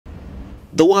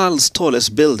The world's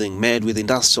tallest building made with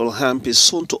industrial hemp is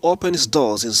soon to open its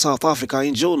doors in South Africa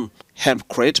in June.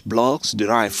 Hempcrete blocks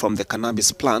derived from the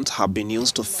cannabis plant have been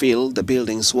used to fill the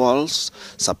building's walls,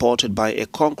 supported by a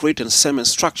concrete and cement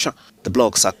structure. The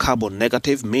blocks are carbon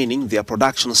negative, meaning their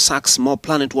production sucks more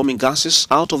planet-warming gases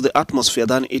out of the atmosphere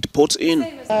than it puts in.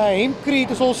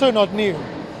 Hempcrete is also not new.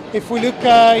 If we look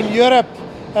in Europe,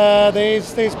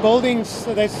 there's buildings,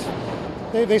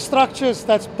 there's structures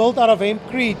that's built out of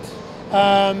hempcrete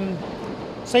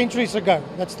centuries ago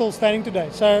that's still standing today.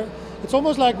 So it's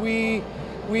almost like we're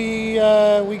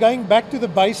going back to the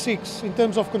basics in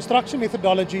terms of construction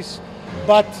methodologies,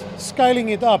 but scaling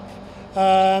it up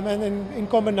and in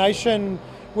combination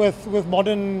with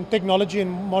modern technology and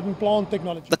modern plant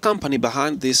technology. The company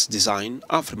behind this design,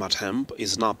 Afrimat Hemp,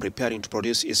 is now preparing to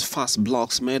produce its first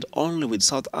blocks made only with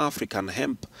South African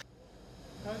hemp.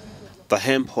 The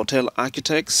hemp hotel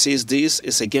architect sees this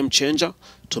as a game changer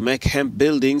to make hemp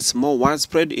buildings more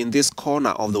widespread in this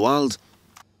corner of the world.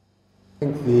 I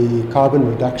think the carbon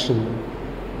reduction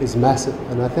is massive,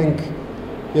 and I think,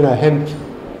 hemp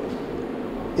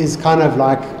is kind of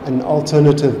like an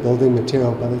alternative building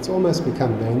material, but it's almost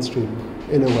become mainstream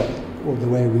in a way, or the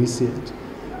way we see it.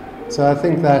 So I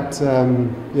think that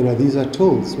these are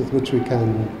tools with which we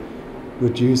can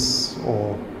reduce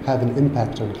or have an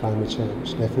impact on climate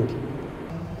change, definitely.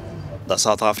 The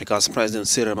South Africa's President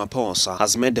Cyril Ramaphosa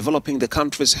has made developing the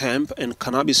country's hemp and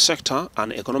cannabis sector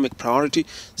an economic priority,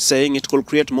 saying it could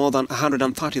create more than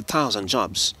 130,000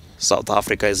 jobs. South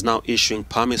Africa is now issuing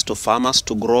permits to farmers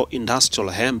to grow industrial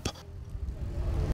hemp.